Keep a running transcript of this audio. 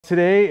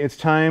today it's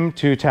time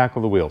to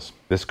tackle the wheels.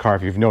 This car,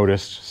 if you've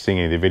noticed, seeing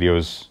any of the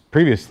videos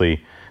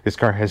previously, this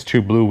car has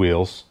 2 blue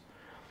wheels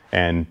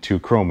and 2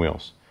 chrome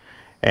wheels.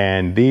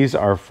 And these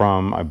are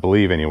from, I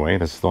believe anyway,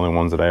 this is the only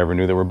ones that I ever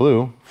knew that were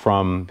blue,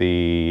 from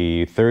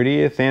the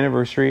 30th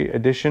anniversary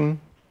edition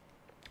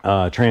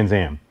Trans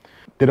Am.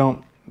 They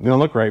don't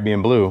look right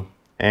being blue,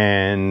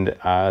 and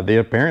they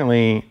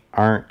apparently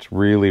aren't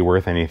really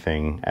worth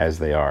anything as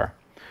they are,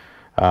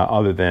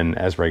 other than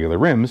as regular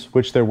rims,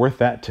 which they're worth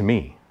that to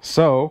me.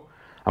 So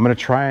I'm going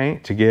to try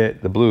to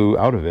get the blue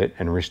out of it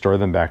and restore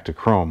them back to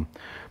chrome.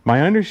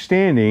 My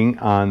understanding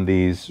on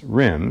these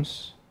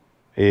rims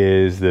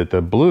is that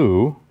the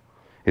blue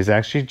is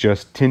actually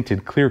just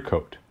tinted clear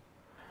coat.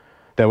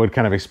 That would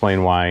kind of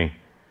explain why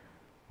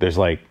there's,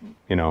 like,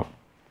 you know,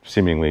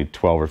 seemingly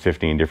 12 or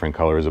 15 different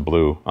colors of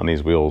blue on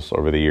these wheels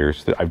over the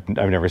years. I've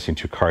never seen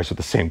 2 cars with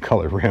the same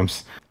color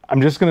rims.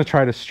 I'm just going to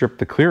try to strip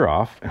the clear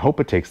off and hope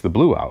it takes the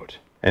blue out,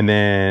 and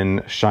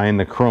then shine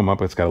the chrome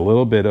up. It's got a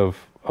little bit of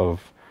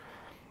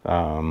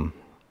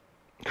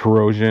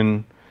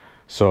corrosion,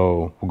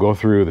 so we'll go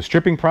through the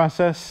stripping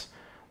process,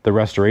 the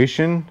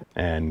restoration,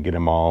 and get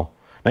them all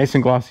nice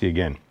and glossy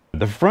again.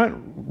 The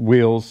front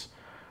wheels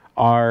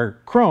are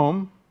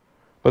chrome,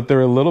 but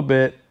they're a little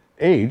bit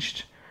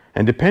aged,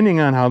 and depending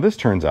on how this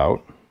turns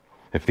out,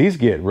 if these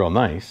get real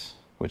nice,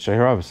 which I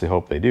obviously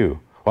hope they do,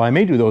 well, I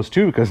may do those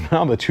too, because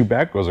now the 2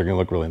 back wheels are going to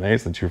look really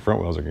nice, the 2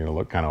 front wheels are going to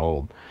look kind of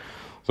old.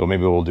 So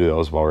maybe we'll do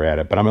those while we're at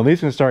it. But I'm at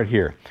least going to start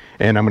here.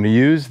 And I'm going to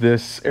use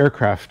this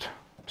aircraft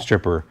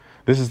stripper.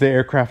 This is the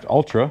Aircraft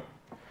Ultra.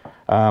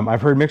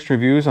 I've heard mixed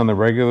reviews on the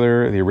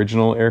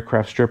original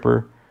aircraft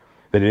stripper,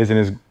 that it isn't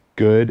as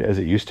good as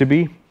it used to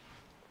be.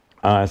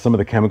 Some of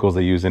the chemicals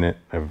they use in it,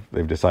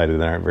 they've decided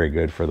they aren't very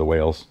good for the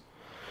whales.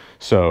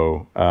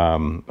 So,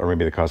 or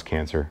maybe they cause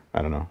cancer.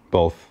 I don't know.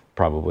 Both,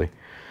 probably.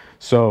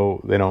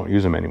 So they don't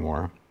use them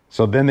anymore.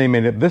 So then they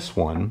made up this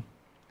one,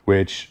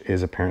 which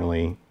is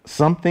apparently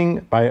something,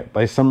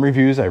 by some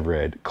reviews I've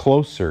read,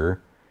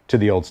 closer to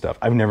the old stuff.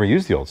 I've never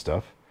used the old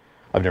stuff.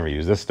 I've never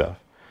used this stuff.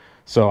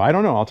 So I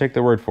don't know. I'll take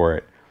their word for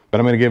it. But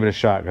I'm going to give it a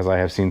shot, because I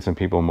have seen some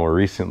people more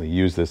recently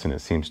use this and it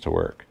seems to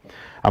work.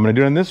 I'm going to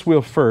do it on this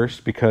wheel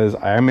first, because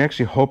I'm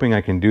actually hoping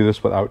I can do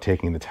this without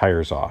taking the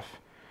tires off.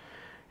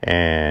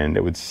 And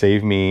it would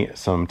save me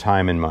some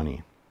time and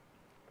money.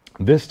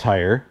 This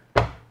tire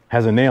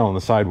has a nail in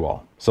the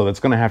sidewall, so that's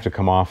going to have to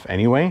come off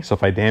anyway. So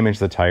if I damage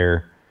the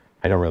tire,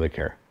 I don't really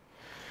care.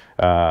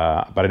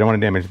 But I don't want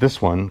to damage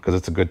this one, because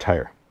it's a good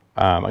tire.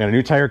 I got a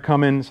new tire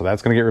coming, so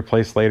that's going to get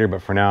replaced later.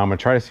 But for now, I'm going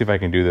to try to see if I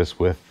can do this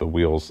with the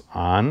wheels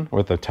on,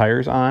 with the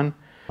tires on.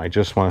 I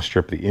just want to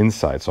strip the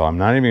inside, so I'm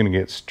not even going to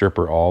get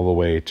stripper all the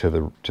way to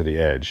the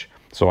edge.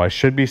 So I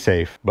should be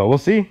safe, but we'll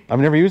see. I've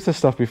never used this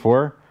stuff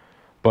before,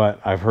 but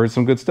I've heard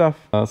some good stuff.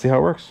 Let's see how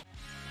it works.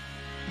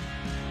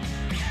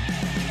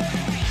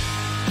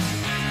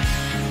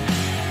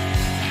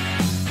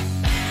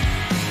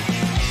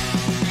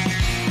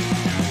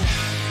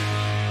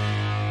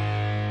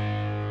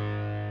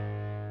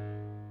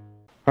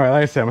 All right,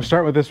 like I said, I'm gonna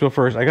start with this wheel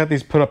first. I got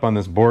these put up on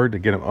this board to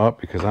get them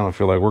up, because I don't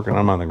feel like working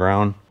them on the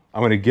ground.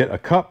 I'm gonna get a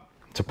cup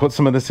to put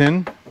some of this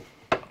in.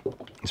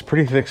 It's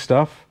pretty thick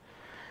stuff,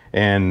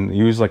 and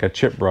use like a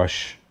chip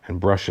brush and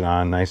brush it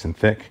on nice and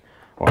thick.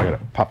 Oh, I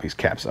gotta pop these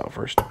caps out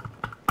first.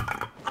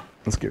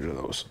 Let's get rid of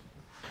those.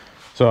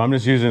 So I'm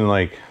just using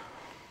like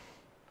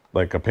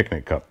a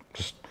picnic cup.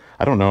 Just,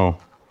 I don't know.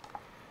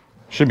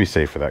 Should be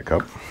safe for that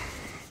cup.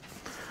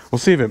 We'll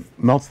see if it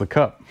melts the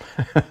cup.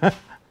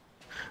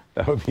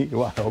 That would be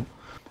wild.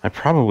 I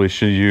probably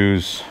should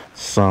use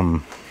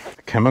some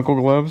chemical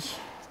gloves.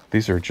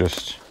 These are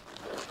just,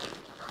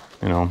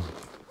 you know,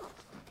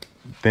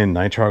 thin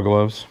nitrile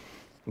gloves.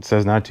 It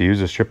says not to use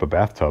to strip a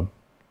bathtub.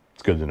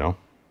 It's good to know.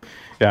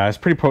 Yeah, it's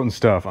pretty potent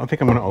stuff. I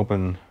think I'm gonna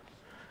open,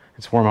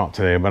 it's warm out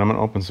today, but I'm gonna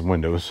open some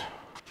windows.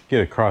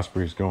 Get a cross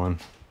breeze going.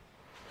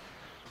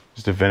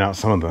 Just to vent out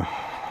some of the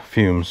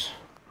fumes.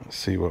 Let's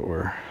see what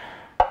we're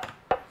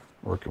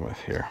working with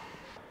here.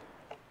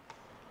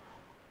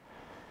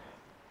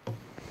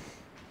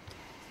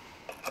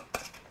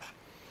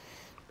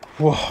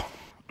 Whoa,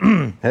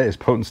 that is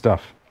potent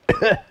stuff.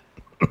 It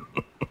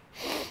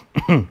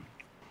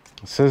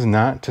says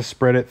not to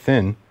spread it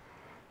thin,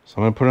 so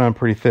I'm gonna put it on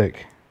pretty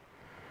thick.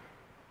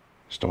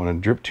 Just don't want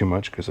to drip too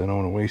much, because I don't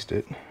want to waste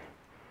it.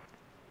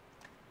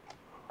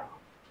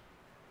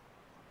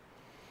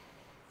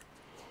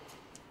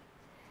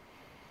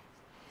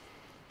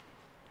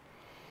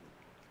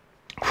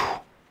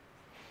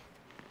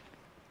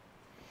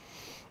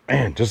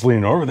 Man, just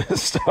leaning over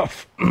this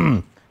stuff,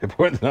 it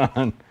puts it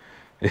on,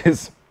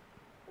 it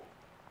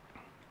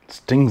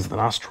stings the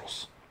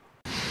nostrils.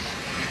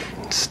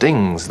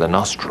 Stings the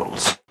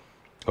nostrils.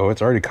 Oh,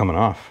 it's already coming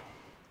off.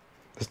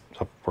 This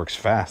stuff works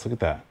fast. Look at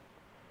that.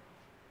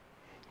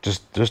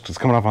 Just it's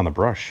coming off on the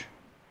brush.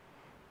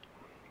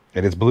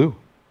 And it's blue.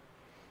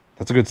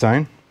 That's a good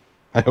sign,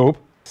 I hope.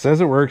 It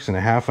says it works in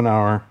a half an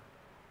hour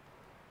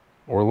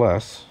or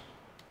less.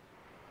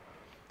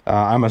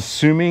 I'm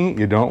assuming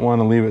you don't want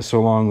to leave it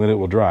so long that it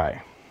will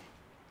dry.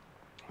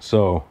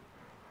 So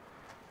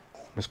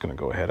I'm just gonna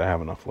go ahead. I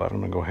have enough left.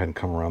 I'm gonna go ahead and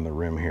come around the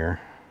rim here.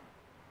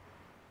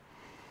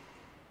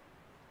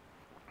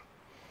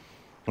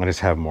 I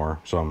just have more,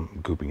 so I'm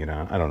gooping it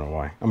on. I don't know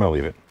why. I'm gonna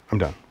leave it. I'm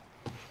done.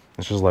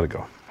 Let's just let it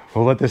go.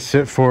 We'll let this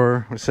sit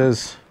for, it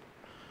says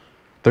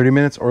 30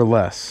 minutes or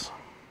less.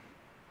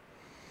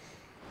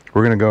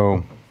 We're gonna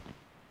go,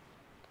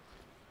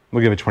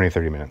 we'll give it 20,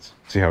 30 minutes.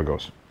 See how it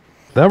goes.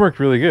 That worked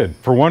really good.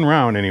 For one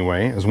round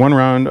anyway. It was one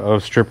round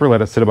of stripper,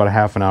 let it sit about a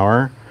half an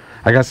hour.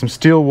 I got some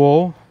steel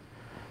wool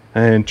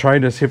and tried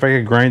to see if I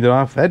could grind it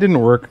off. That didn't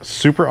work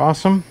super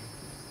awesome.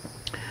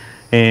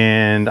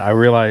 And I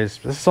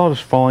realized this is all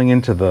just falling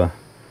into the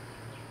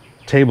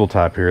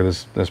tabletop here,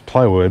 this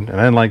plywood, and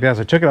I didn't like that,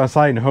 so I took it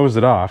outside and hosed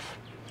it off.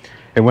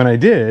 And when I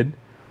did,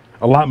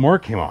 a lot more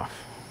came off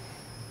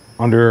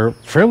under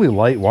fairly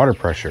light water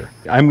pressure.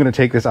 I'm going to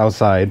take this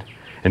outside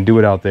and do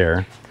it out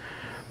there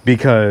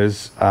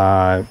because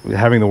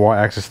having the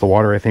access to the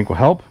water I think will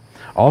help.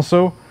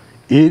 Also,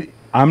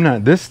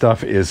 this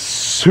stuff is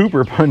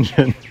super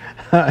pungent.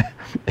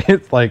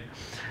 It's like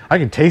I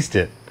can taste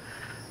it.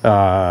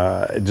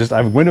 I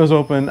have windows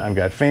open, I've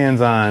got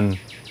fans on,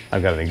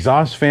 I've got an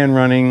exhaust fan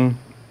running,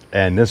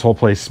 and this whole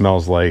place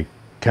smells like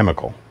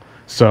chemical.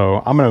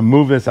 So I'm gonna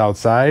move this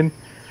outside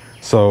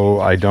so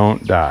I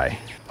don't die.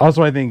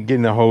 Also, I think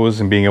getting a hose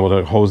and being able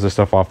to hose this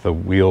stuff off the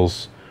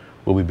wheels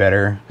will be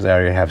better because I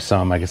already have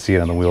some. I can see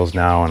it on the wheels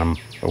now, and I'm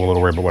a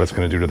little worried about what it's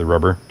gonna do to the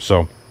rubber.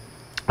 So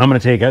I'm gonna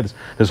take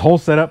this whole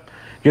setup,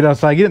 get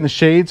outside, get it in the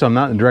shade so I'm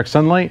not in direct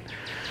sunlight.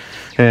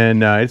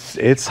 And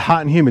it's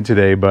hot and humid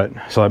today, but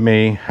so I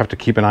may have to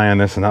keep an eye on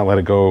this and not let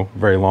it go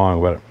very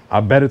long, but I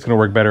bet it's going to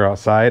work better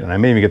outside, and I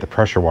may even get the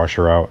pressure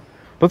washer out.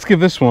 Let's give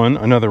this one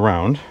another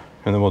round,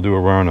 and then we'll do a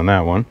round on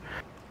that one.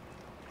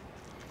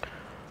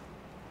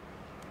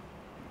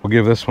 We'll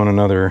give this one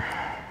another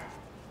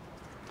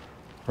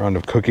round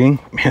of cooking.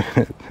 Man,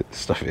 this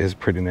stuff is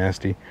pretty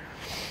nasty.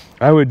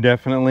 I would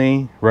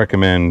definitely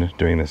recommend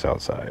doing this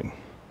outside.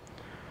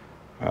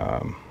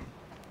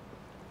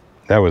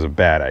 That was a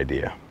bad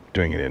idea.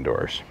 Doing it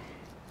indoors.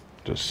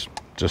 Just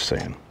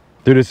saying.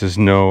 There just is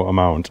no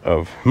amount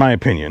of, in my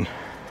opinion,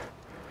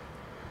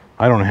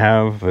 I don't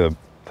have the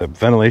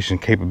ventilation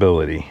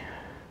capability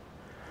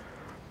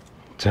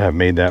to have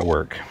made that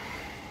work.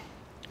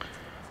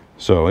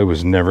 So it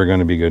was never going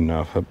to be good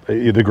enough.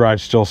 The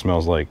garage still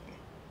smells like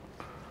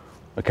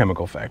a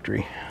chemical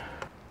factory.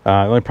 The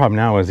only problem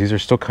now is these are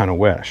still kind of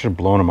wet. I should have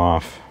blown them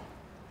off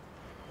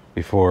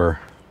before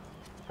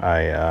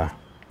I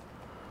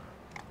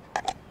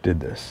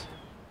did this.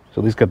 So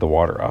at least get the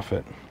water off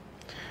it.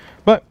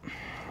 But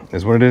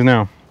it's what it is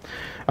now.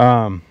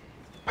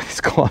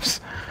 These gloves,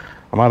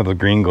 I'm out of the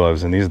green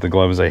gloves, and these are the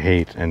gloves I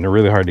hate, and they're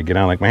really hard to get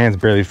on. Like, my hands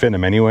barely fit in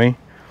them anyway.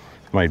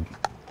 My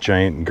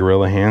giant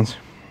gorilla hands.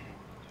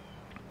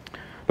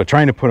 But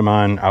trying to put them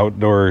on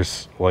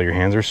outdoors while your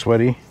hands are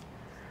sweaty,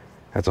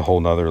 that's a whole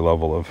nother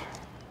level of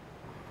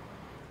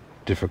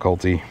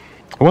difficulty.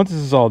 Once this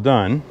is all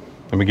done,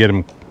 and we get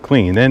them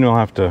clean, then we'll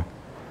have to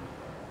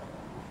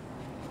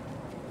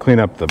clean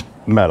up the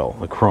metal,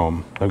 the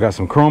chrome. I've got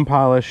some chrome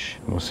polish.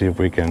 We'll see if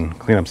we can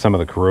clean up some of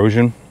the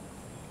corrosion,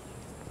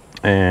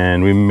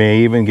 and we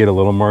may even get a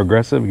little more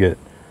aggressive,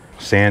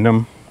 sand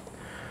them.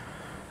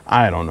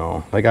 I don't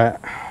know. Like,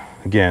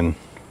 again,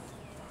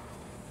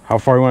 how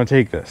far we want to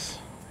take this?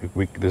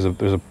 There's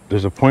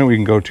a point we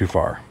can go too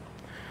far,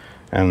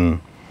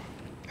 and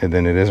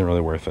then it isn't really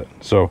worth it.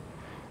 So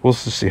we'll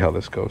just see how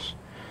this goes.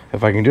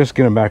 If I can just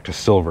get them back to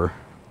silver,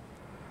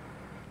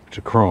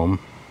 to chrome,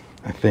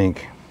 I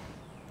think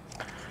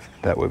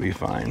that would be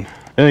fine.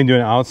 I think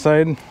doing it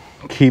outside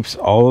keeps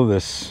all of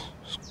this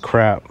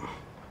crap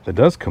that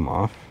does come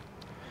off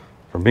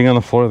from being on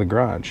the floor of the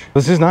garage.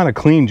 This is not a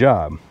clean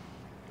job.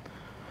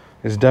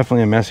 It's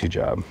definitely a messy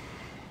job.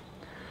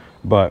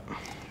 But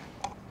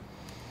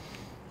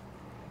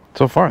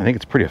so far, I think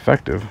it's pretty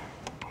effective.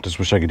 Just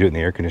wish I could do it in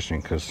the air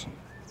conditioning because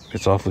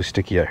it's awfully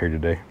sticky out here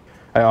today.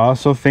 I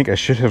also think I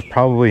should have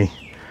probably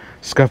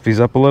scuffed these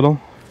up a little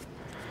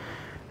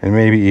and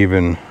maybe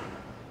even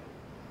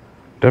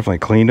definitely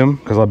cleaned them,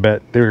 because I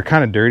bet they were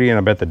kind of dirty, and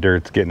I bet the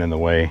dirt's getting in the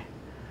way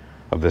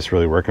of this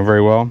really working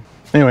very well.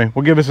 Anyway,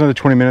 we'll give this another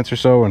 20 minutes or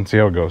so and see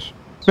how it goes.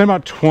 It's been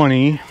about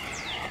 20.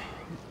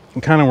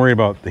 I'm kind of worried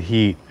about the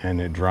heat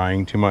and it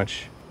drying too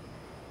much.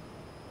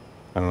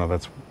 I don't know if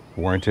that's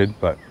warranted,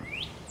 but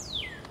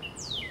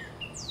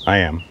I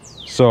am.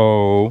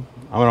 So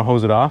I'm gonna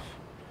hose it off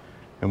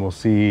and we'll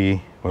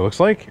see what it looks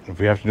like. If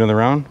we have to do another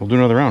round, we'll do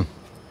another round.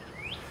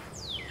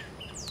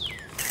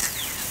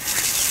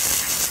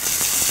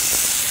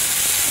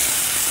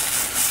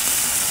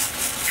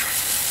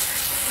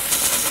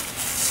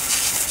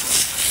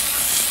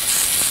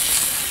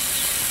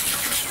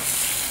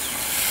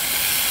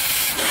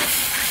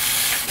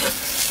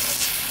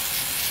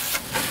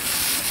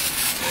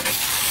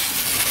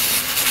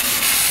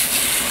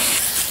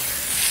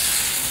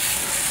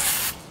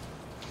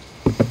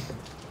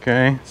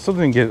 Okay, still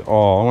didn't get it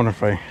all. I wonder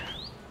if I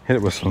hit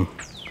it with some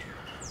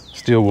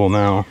steel wool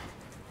now.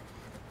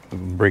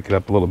 Break it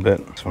up a little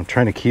bit. So I'm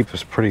trying to keep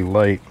this pretty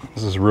light.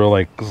 This is real,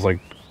 this is like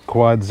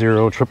quad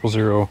 0, triple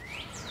 0,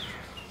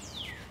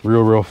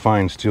 real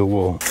fine steel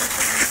wool.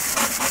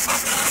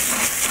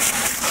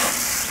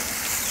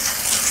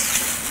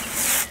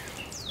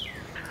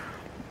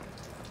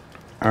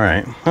 All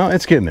right, well,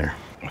 it's getting there.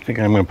 I think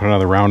I'm gonna put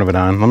another round of it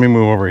on. Let me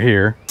move over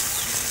here.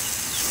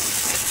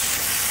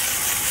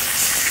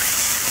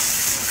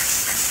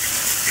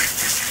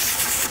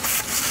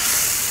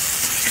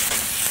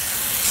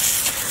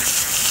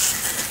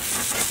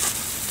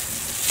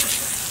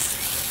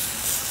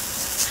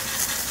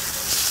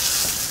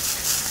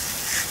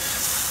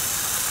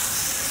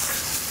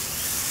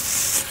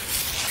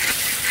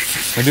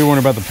 I do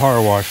wonder about the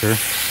power washer.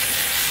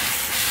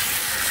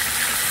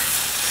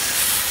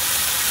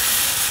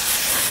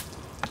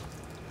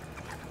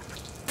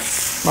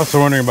 I'm also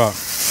wondering about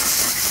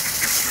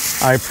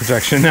eye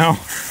protection now.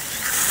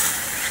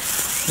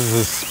 This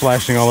is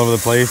splashing all over the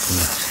place, and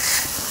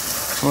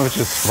oh, it's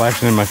just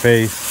splashing in my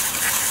face.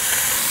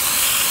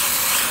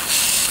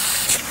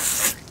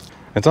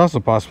 It's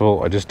also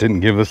possible I just didn't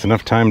give this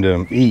enough time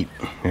to eat,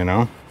 you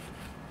know?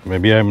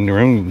 Maybe I'm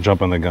going to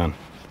jump on the gun.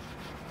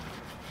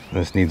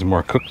 This needs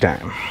more cook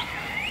time.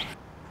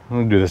 I'm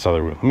gonna do this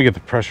other room. Let me get the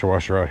pressure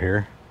washer out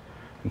here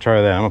and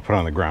try that. I'm gonna put it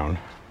on the ground.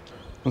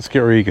 Let's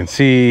get where you can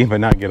see, but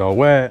not get all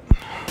wet.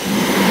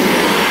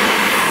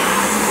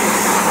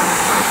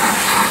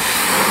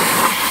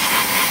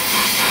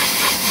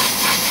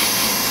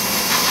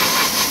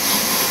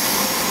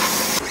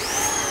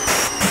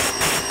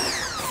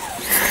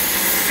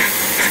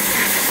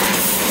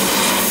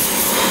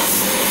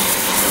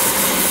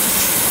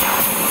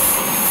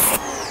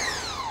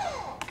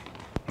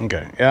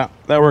 Okay, yeah,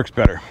 that works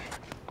better.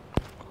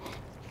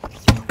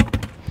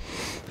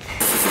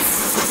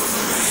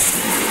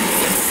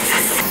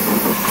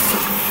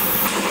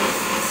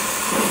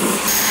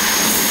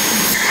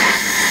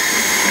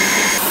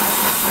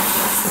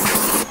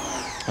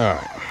 All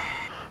right.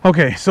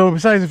 Okay, so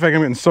besides the fact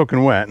I'm getting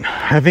soaking wet,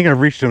 I think I've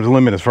reached its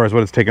limit as far as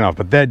what it's taken off,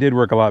 but that did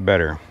work a lot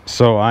better.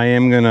 So I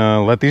am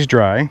gonna let these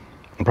dry.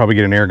 I'll probably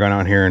get an air gun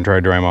out here and try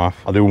to dry them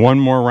off. I'll do one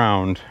more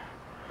round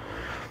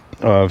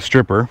of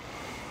stripper,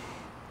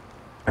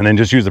 and then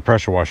just use the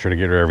pressure washer to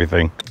get rid of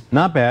everything.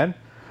 Not bad.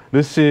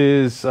 This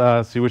is,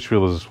 see, which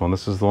wheel is this one?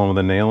 This is the one with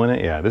the nail in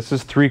it? Yeah, this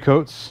is 3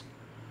 coats.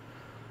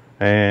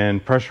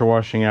 And pressure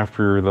washing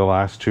after the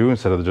last 2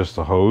 instead of just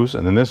the hose.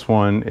 And then this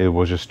one, it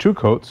was just 2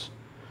 coats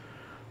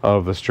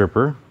of the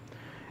stripper.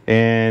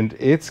 And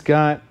it's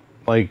got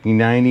like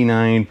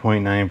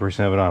 99.9%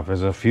 of it off.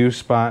 There's a few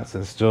spots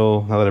that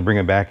still, now that I bring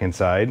it back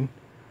inside,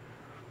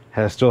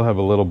 still have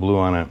a little blue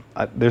on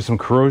it. There's some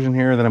corrosion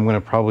here that I'm gonna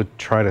probably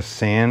try to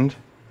sand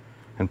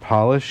and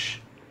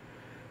polish.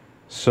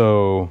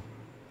 So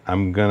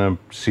I'm gonna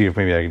see if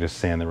maybe I can just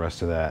sand the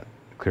rest of that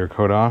clear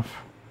coat off.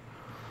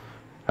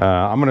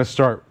 I'm gonna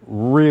start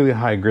really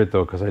high grit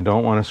though, because I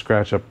don't want to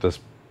scratch up this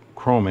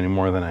chrome any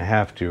more than I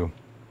have to.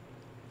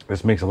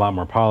 This makes a lot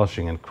more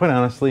polishing, and quite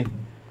honestly,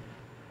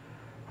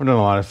 I've done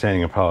a lot of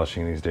sanding and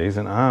polishing these days,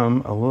 and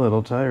I'm a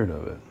little tired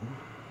of it.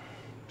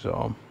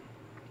 So,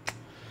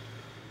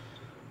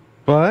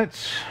 but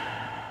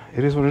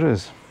it is what it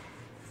is.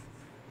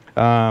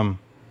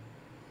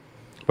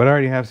 But I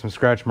already have some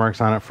scratch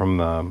marks on it from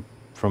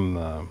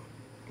the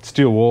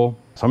steel wool.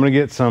 So I'm gonna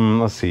get some,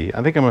 let's see,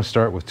 I think I'm gonna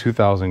start with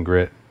 2000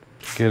 grit.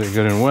 Get it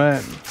good and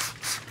wet.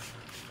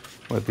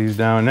 Wet these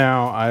down.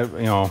 Now,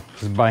 you know,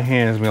 by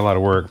hand is gonna be a lot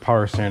of work.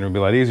 Power sander would be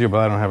a lot easier, but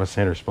I don't have a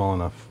sander small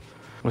enough.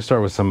 I'm gonna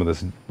start with some of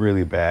this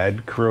really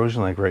bad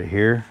corrosion, like right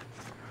here,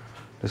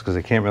 just because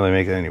I can't really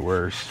make it any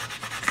worse.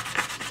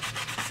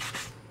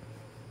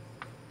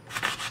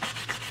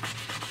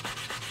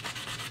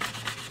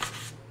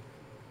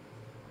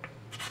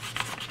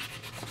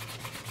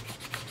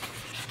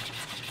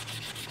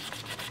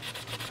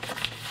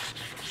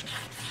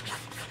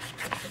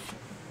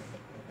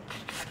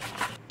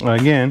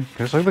 Again,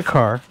 just like the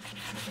car,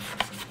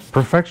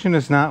 perfection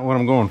is not what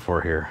I'm going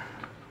for here,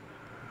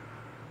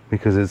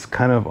 because it's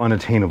kind of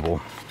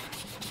unattainable.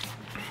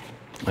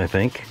 I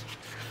think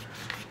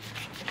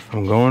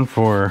I'm going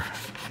for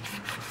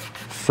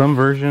some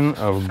version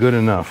of good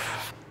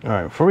enough. All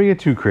right, before we get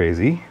too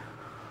crazy,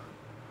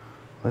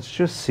 let's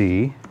just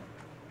see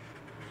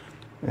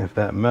if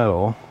that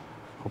metal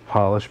will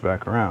polish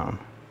back around.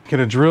 Get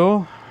a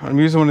drill. I'm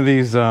using one of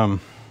these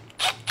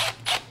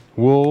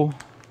wool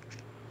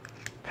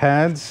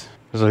pads,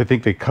 because I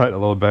think they cut a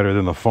little better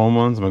than the foam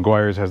ones.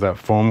 Meguiar's has that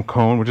foam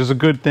cone, which is a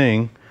good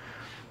thing.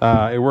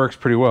 It works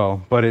pretty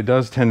well, but it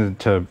does tend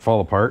to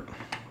fall apart.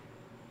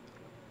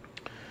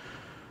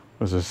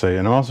 What does this say?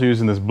 And I'm also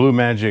using this Blue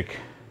Magic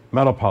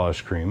metal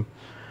polish cream.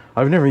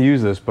 I've never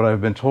used this, but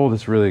I've been told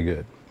it's really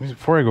good.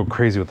 Before I go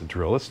crazy with the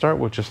drill, let's start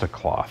with just a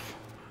cloth.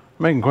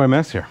 I'm making quite a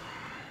mess here.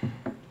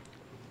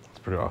 It's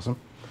pretty awesome.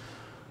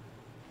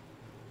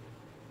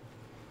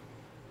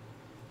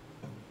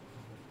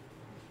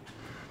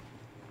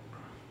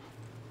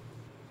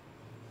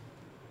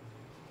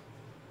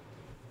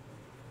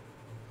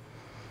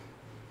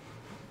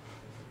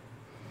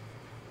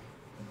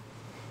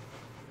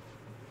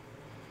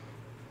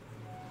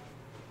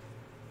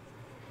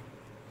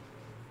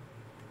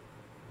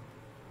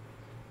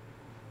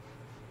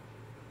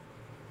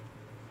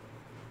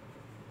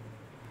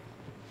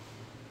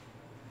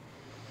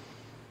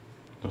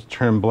 Let's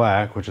turn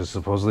black, which is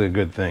supposedly a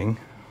good thing.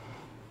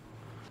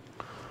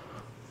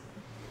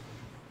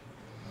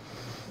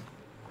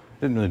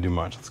 Didn't really do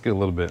much. Let's get a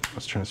little bit.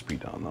 Let's turn the speed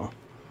down though.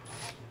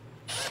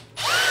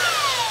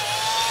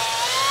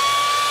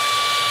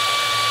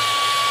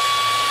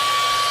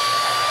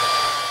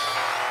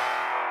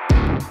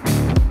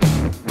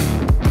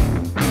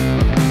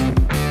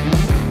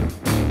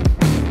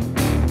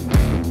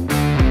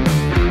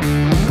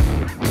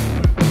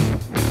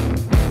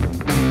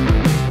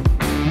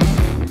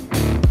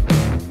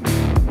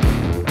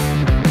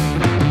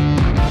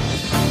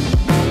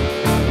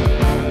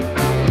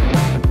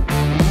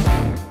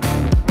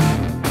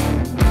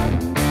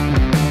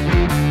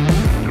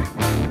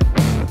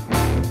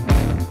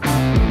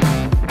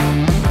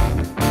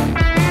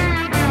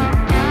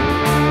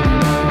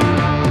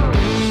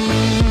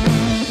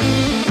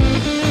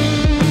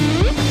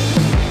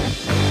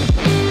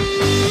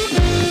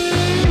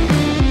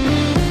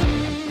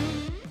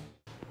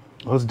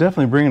 Well, it's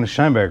definitely bringing the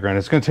shine back around.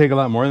 It's going to take a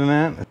lot more than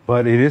that,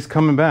 but it is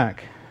coming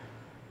back.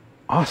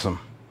 Awesome.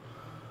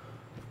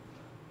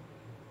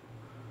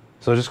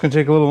 So it's just going to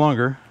take a little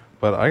longer,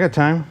 but I got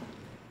time.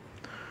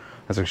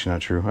 That's actually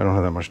not true. I don't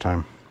have that much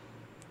time.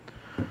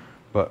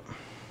 But,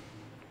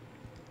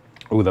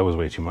 oh, that was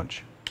way too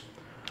much.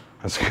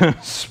 That's going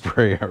to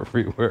spray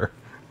everywhere.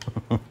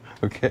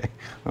 Okay.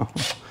 Oh.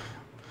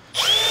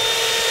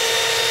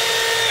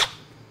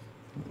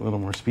 A little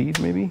more speed,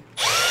 maybe?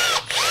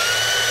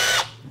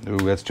 Ooh,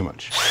 that's too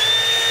much.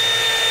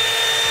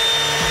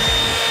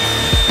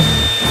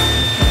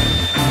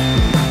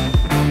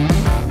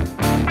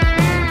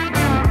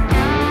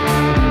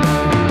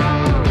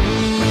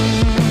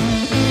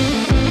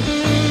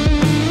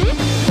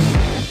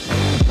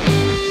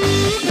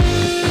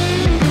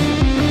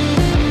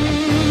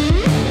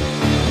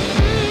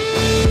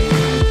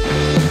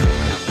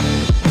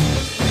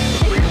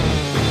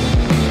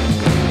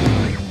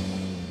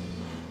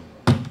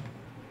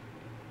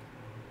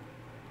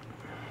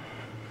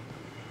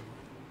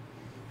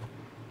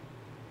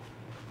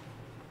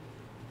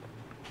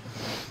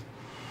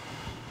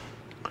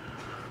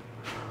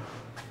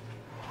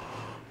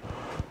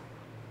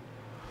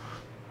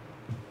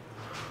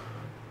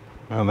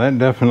 Well, that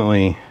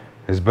definitely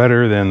is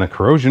better than the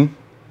corrosion.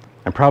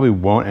 I probably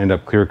won't end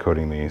up clear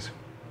coating these.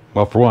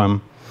 Well, for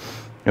one,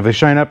 if they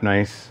shine up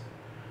nice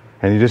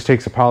and you just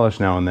take some polish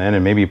now and then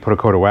and maybe put a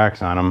coat of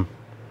wax on them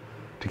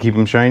to keep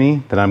them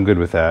shiny, then I'm good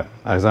with that.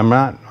 As I'm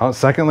not,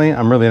 secondly,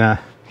 I'm really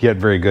not yet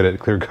very good at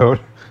clear coat.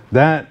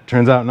 That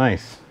turns out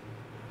nice.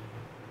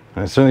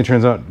 And it certainly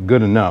turns out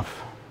good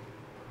enough.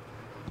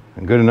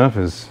 And good enough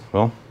is,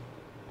 well,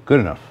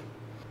 good enough.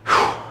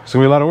 Whew. It's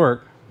gonna be a lot of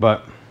work,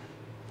 but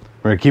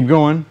we're gonna keep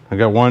going. I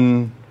got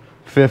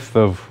 1/5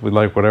 of, we'd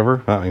like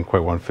whatever, not even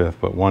quite 1/5,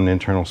 but one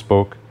internal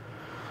spoke.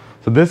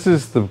 So this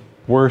is the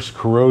worst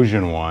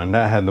corrosion one.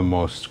 That had the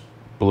most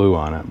blue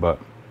on it, but.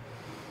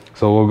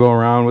 So we'll go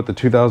around with the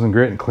 2000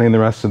 grit and clean the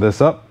rest of this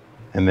up.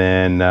 And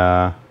then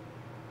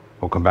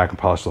we'll come back and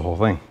polish the whole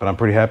thing. But I'm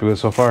pretty happy with it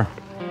so far.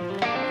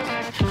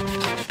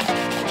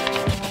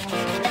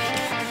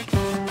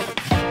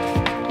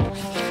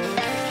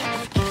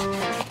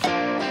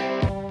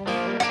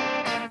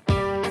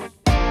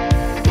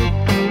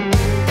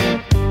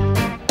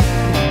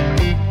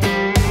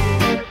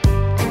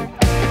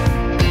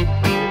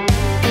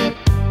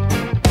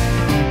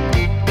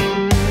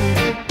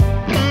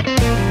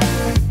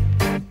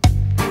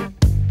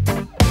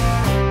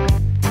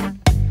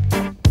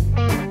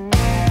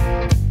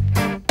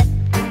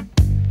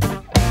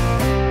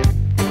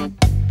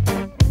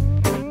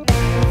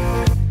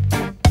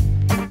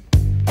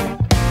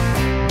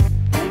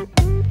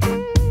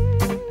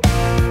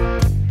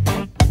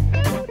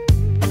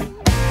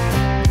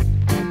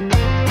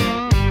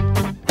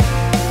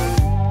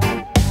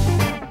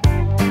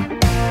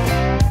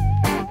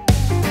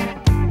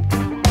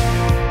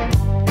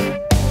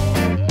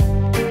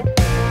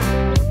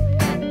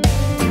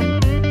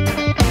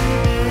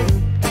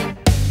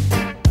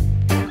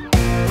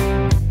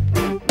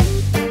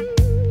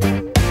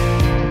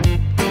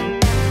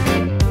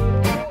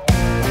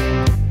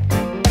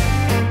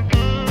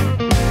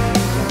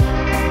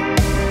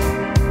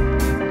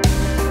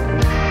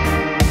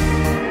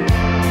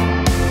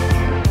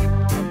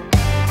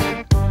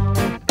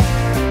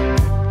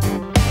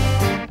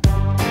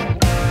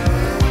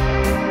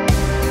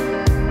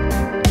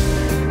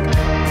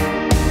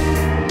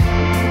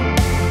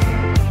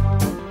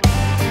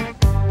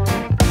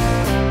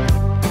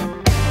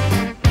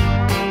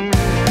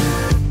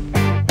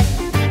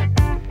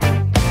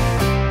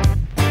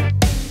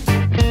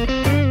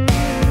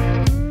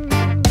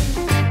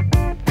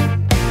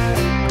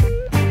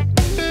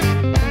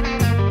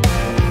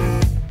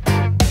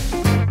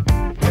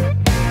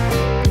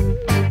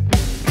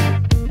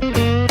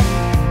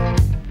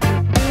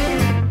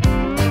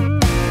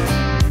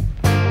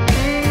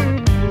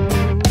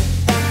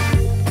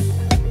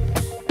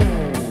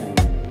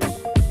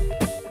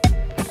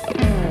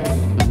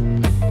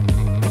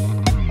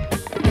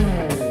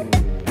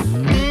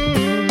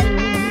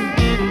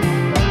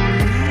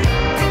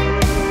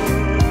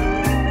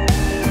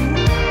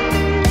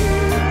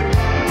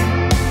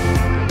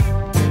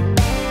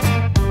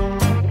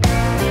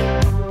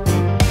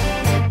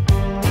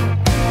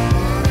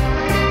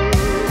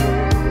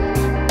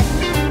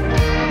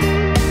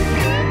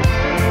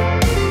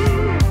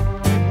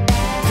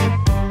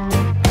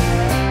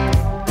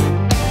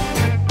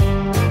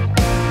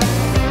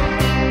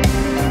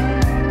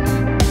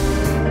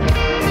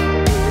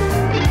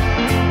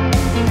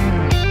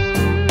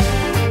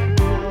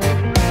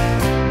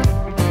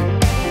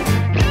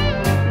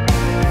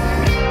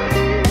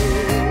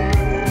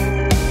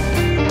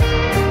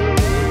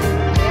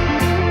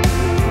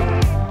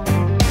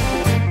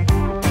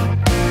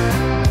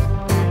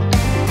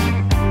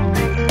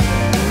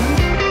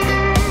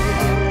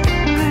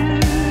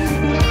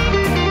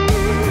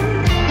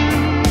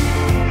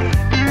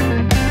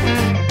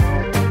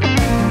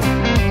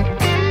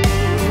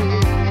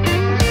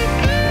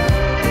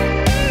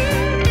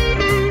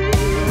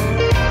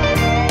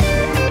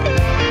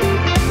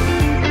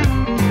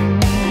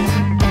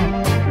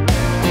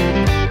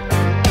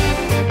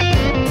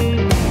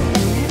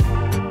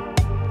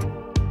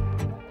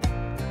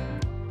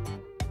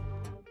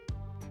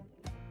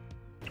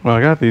 Well,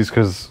 I got these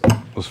because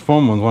those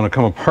foam ones want to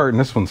come apart, and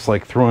this one's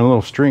like throwing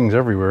little strings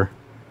everywhere.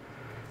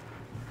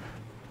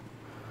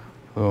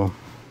 So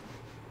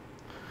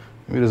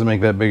maybe it doesn't make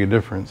that big a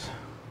difference.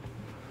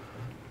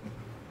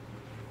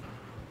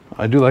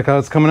 I do like how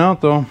it's coming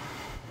out though.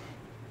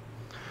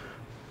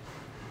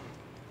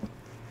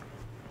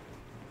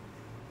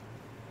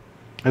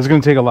 It's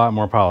going to take a lot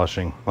more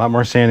polishing, a lot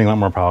more sanding, a lot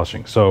more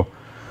polishing. So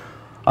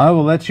I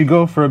will let you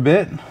go for a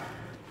bit.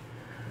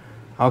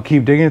 I'll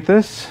keep digging at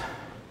this.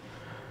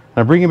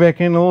 I'll bring you back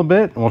in a little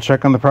bit and we'll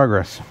check on the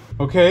progress.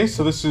 Okay,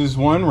 so this is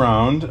one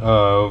round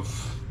of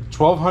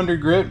 1200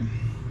 grit,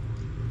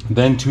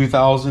 then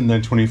 2000,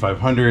 then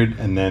 2500,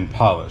 and then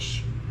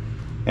polish.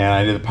 And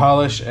I did the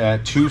polish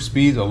at 2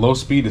 speeds, a low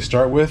speed to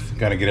start with.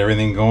 Got to get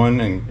everything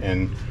going,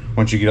 and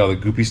once you get all the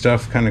goopy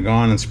stuff kind of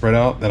gone and spread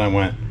out, then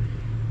I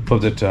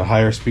flipped it to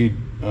higher speed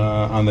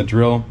on the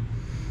drill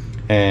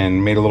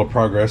and made a little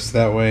progress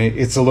that way.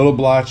 It's a little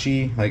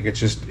blotchy, like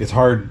it's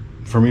hard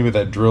for me with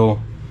that drill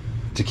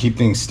to keep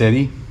things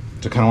steady.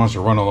 It kind of wants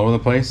to run all over the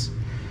place.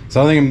 So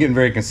I don't think I'm getting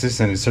very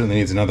consistent. It certainly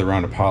needs another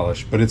round of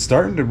polish, but it's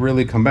starting to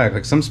really come back.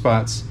 Like some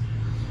spots,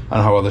 I don't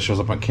know how well this shows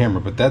up on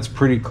camera, but that's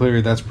pretty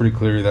clear, that's pretty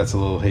clear, that's a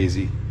little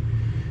hazy.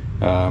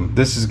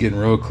 This is getting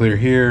real clear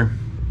here.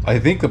 I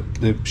think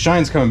the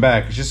shine's coming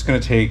back. It's just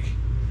gonna take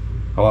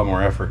a lot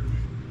more effort.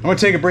 I'm gonna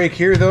take a break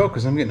here though,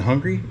 because I'm getting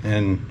hungry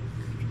and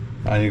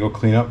I need to go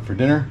clean up for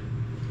dinner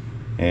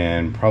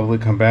and probably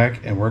come back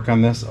and work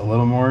on this a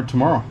little more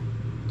tomorrow.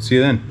 See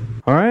you then.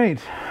 All right,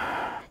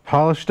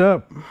 polished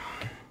up.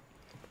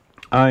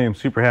 I am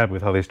super happy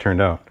with how these turned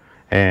out.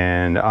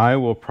 And I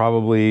will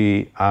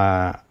probably,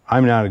 I'm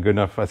not a good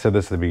enough, I said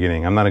this at the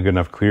beginning, I'm not a good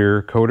enough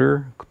clear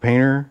coater,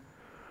 painter,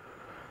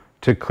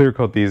 to clear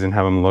coat these and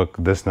have them look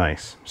this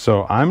nice.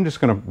 So I'm just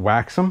gonna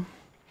wax them,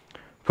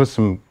 put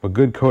a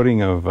good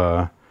coating of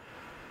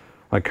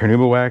like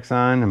carnauba wax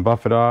on and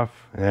buff it off,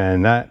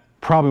 and that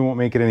probably won't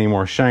make it any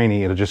more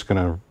shiny. It'll just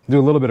gonna do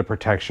a little bit of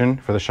protection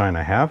for the shine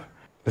I have.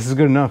 This is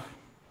good enough.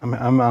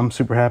 I'm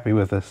super happy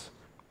with this.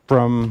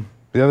 From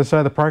the other side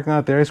of the parking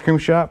lot, the ice cream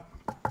shop,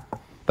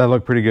 that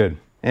looked pretty good.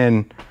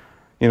 And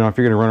you know, if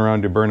you're gonna run around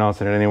and do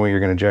burnouts in it anyway, you're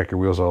gonna jack your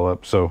wheels all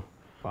up. So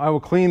I will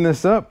clean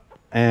this up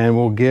and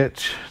we'll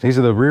get, these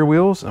are the rear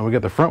wheels, and we'll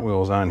get the front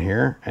wheels on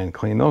here and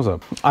clean those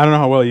up. I don't know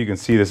how well you can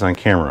see this on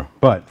camera,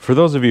 but for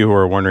those of you who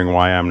are wondering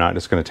why I'm not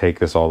just gonna take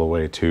this all the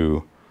way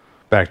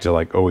back to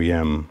like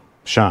OEM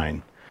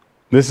shine,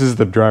 this is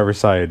the driver's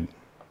side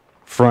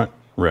front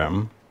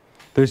rim.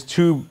 There's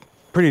two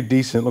pretty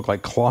decent, look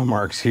like claw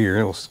marks here,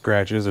 little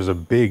scratches. There's a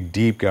big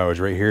deep gouge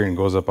right here and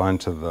goes up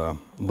onto the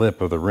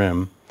lip of the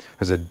rim.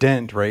 There's a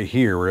dent right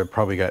here where it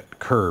probably got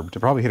curbed. It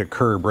probably hit a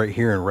curb right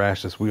here and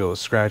rashed this wheel. There's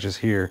scratches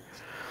here.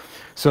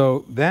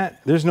 So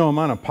there's no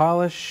amount of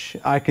polish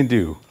I can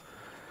do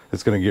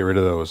that's gonna get rid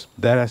of those.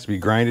 That has to be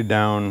grinded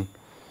down.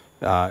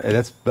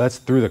 That's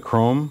through the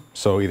chrome.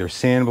 So either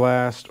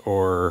sandblast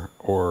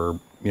or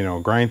you know,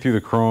 grind through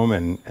the chrome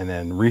and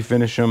then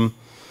refinish them.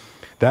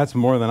 That's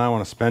more than I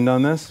want to spend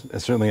on this. And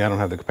certainly I don't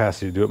have the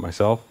capacity to do it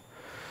myself.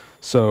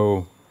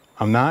 So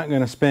I'm not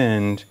going to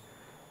spend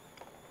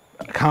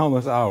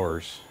countless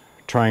hours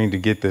trying to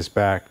get this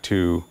back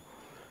to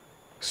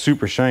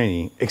super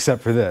shiny,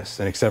 except for this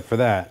and except for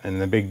that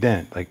and the big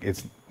dent. Like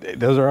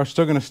those are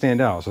still going to stand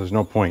out, so there's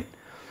no point.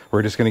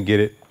 We're just going to get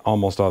it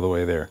almost all the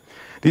way there.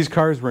 These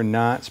cars were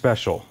not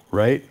special,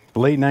 right?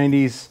 Late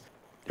 90s,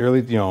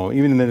 early, you know,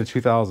 even in the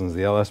 2000s,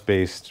 the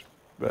LS-based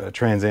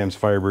Trans Ams,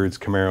 Firebirds,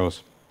 Camaros,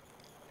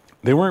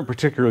 they weren't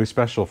particularly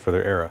special for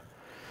their era.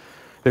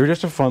 They were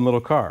just a fun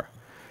little car.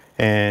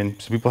 And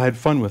so people had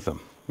fun with them.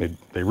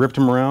 They ripped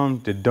them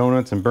around, did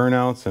donuts and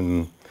burnouts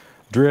and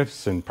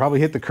drifts, and probably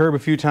hit the curb a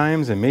few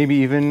times, and maybe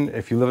even,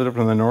 if you lived up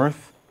in the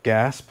north,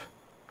 gasp,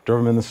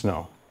 drove them in the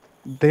snow.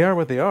 They are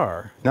what they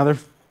are. Now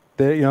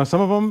they you know, some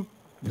of them,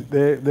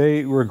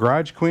 they were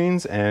garage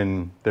queens,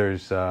 and they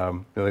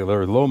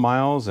were low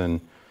miles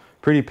and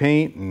pretty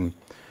paint, and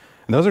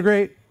those are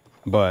great,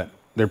 but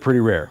they're pretty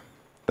rare.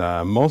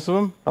 Most of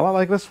them, a lot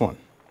like this one.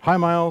 High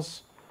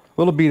miles,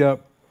 a little beat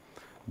up,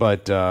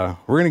 but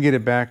we're gonna get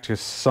it back to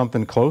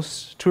something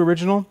close to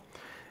original,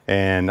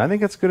 and I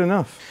think that's good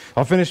enough.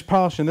 I'll finish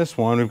polishing this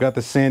one. We've got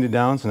this sanded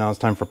down, so now it's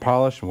time for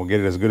polish, and we'll get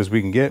it as good as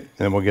we can get, and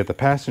then we'll get the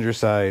passenger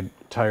side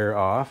tire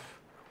off.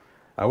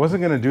 I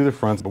wasn't gonna do the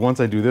fronts, but once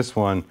I do this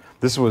one,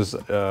 this was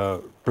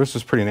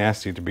pretty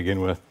nasty to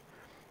begin with,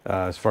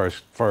 as far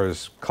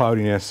as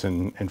cloudiness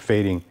and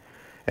fading.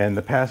 And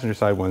the passenger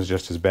side one's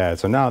just as bad.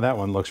 So now that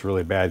one looks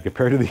really bad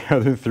compared to the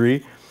other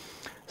three.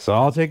 So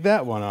I'll take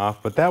that one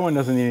off, but that one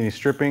doesn't need any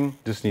stripping,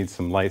 just needs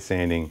some light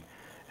sanding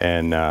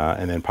and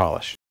then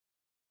polish.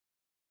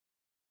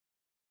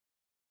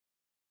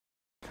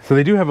 So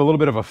they do have a little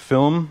bit of a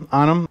film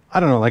on them. I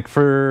don't know, like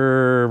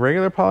for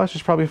regular polish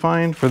it's probably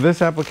fine. For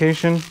this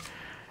application,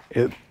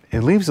 it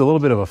leaves a little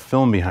bit of a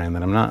film behind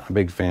that I'm not a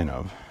big fan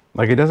of.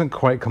 Like it doesn't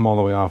quite come all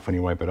the way off when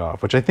you wipe it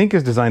off, which I think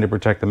is designed to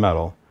protect the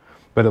metal,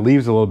 but it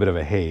leaves a little bit of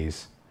a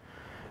haze.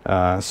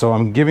 So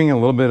I'm giving a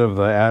little bit of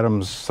the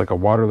Adams, like a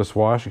waterless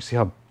wash. You see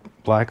how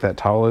black that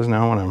towel is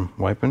now when I'm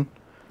wiping.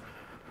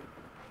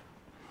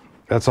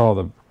 That's all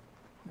the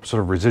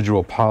sort of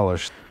residual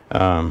polish.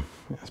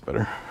 That's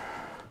better.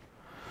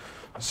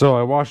 So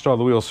I washed all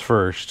the wheels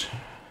first,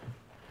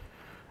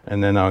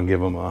 and then I'll give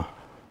them a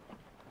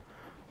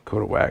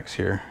coat of wax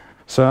here.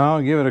 So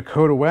I'll give it a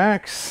coat of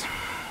wax.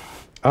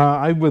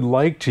 I would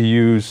like to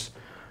use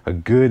a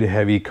good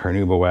heavy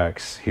carnauba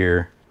wax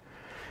here,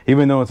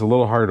 even though it's a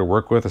little harder to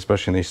work with,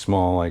 especially in these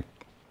small like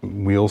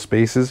wheel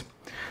spaces,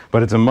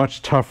 but it's a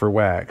much tougher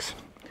wax.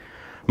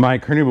 My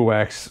carnauba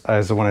wax,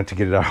 as I wanted to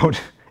get it out,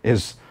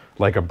 is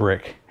like a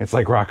brick. It's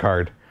like rock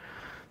hard.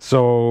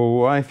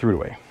 So I threw it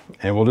away,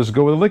 and we'll just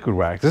go with a liquid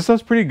wax. This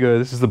stuff's pretty good.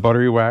 This is the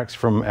buttery wax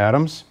from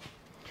Adams.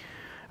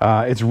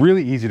 It's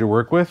really easy to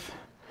work with.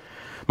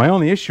 My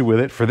only issue with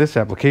it for this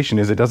application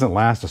is it doesn't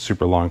last a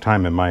super long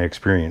time in my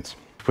experience.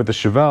 With the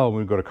Chevelle, when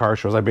we go to car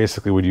shows, I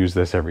basically would use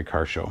this every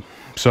car show.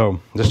 So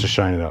just to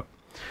shine it up.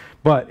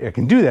 But I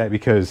can do that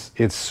because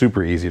it's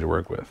super easy to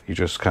work with. You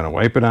just kind of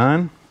wipe it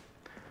on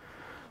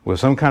with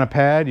some kind of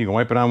pad. You can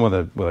wipe it on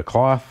with a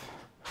cloth.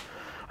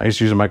 I used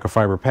to use a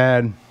microfiber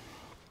pad.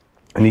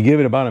 And you give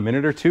it about a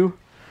minute or two,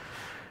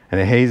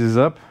 and it hazes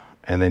up,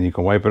 and then you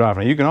can wipe it off.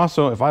 Now you can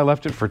also, if I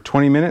left it for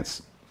 20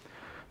 minutes,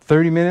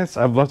 30 minutes,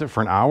 I've left it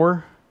for an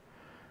hour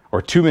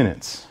or 2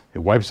 minutes, it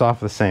wipes off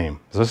the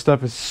same. So this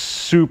stuff is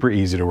super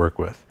easy to work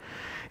with.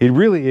 It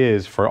really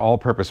is, for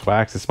all-purpose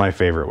wax, it's my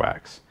favorite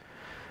wax.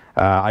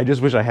 I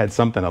just wish I had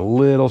something a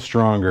little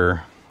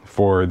stronger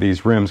for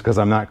these rims because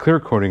I'm not clear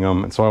coating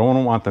them, and so I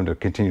don't want them to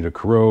continue to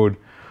corrode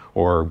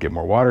or get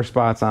more water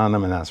spots on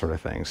them and that sort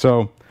of thing.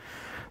 So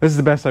this is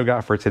the best I've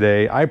got for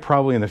today. I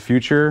probably in the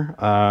future,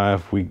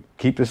 if we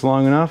keep this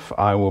long enough,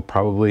 I will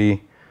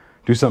probably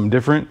do something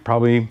different,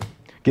 probably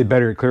get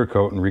better at clear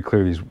coat and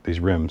re-clear these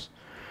rims.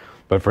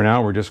 But for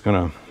now, we're just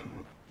gonna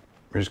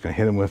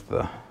hit them with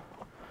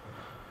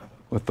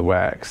the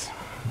wax.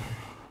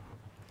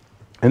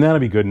 And that'll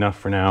be good enough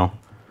for now.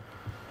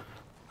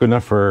 Good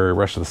enough for the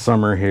rest of the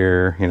summer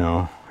here, you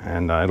know,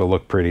 and it'll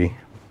look pretty.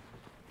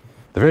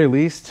 At the very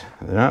least,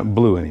 they're not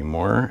blue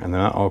anymore and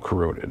they're not all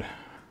corroded.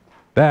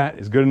 That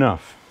is good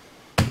enough.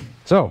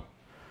 So,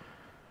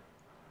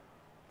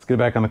 let's get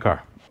back on the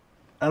car.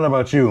 I don't know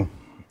about you.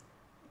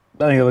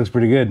 I think it looks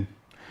pretty good.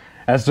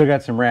 I still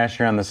got some rash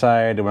here on the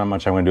side. Not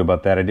much I'm going to do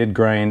about that. I did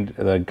grind,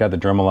 got the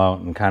Dremel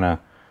out and kind of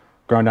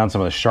ground down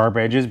some of the sharp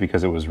edges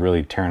because it was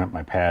really tearing up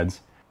my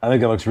pads. I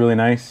think it looks really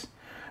nice.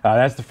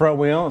 That's the front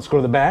wheel. Let's go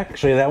to the back.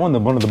 Show you that one,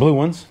 one of the blue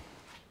ones.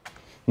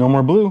 No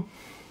more blue.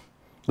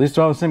 At least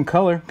they're all the same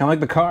color, kind of like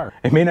the car.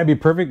 It may not be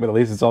perfect, but at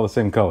least it's all the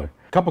same color.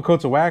 Couple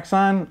coats of wax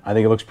on. I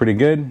think it looks pretty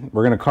good.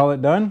 We're gonna call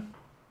it done.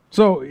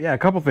 So yeah, a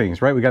couple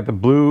things, right? We got the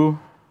blue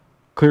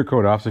clear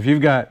coat off. So if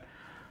you've got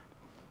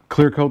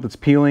clear coat that's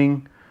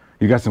peeling,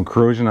 you got some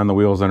corrosion on the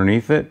wheels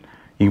underneath it,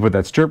 you can put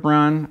that stripper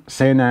on,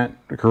 sand that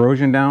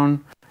corrosion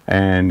down,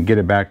 and get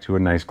it back to a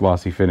nice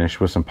glossy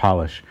finish with some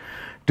polish.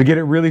 To get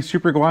it really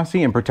super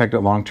glossy and protect it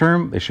long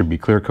term, they should be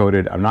clear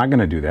coated. I'm not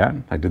gonna do that.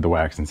 I did the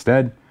wax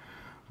instead,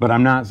 but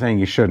I'm not saying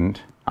you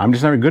shouldn't. I'm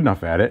just not good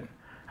enough at it.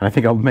 And I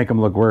think I'll make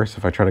them look worse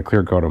if I try to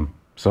clear coat them.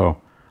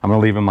 So I'm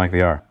gonna leave them like they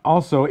are.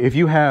 Also, if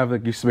you have,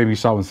 like you maybe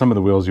saw in some of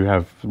the wheels, you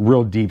have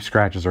real deep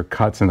scratches or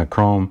cuts in the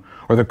chrome,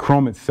 or the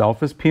chrome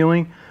itself is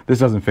peeling, this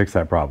doesn't fix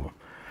that problem.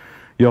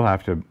 You'll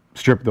have to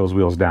strip those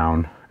wheels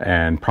down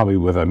and probably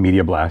with a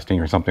media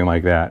blasting or something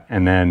like that,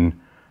 and then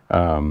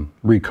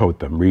recoat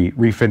them,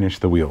 refinish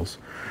the wheels.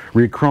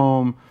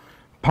 Re-chrome,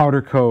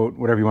 powder coat,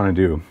 whatever you wanna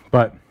do.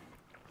 But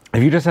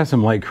if you just have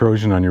some light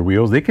corrosion on your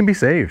wheels, they can be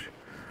saved.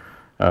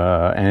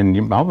 And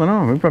I don't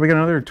know, we'll probably get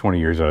another 20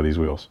 years out of these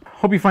wheels.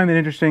 Hope you find that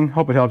interesting.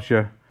 Hope it helps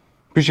you.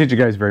 Appreciate you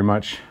guys very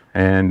much.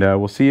 And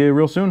we'll see you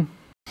real soon.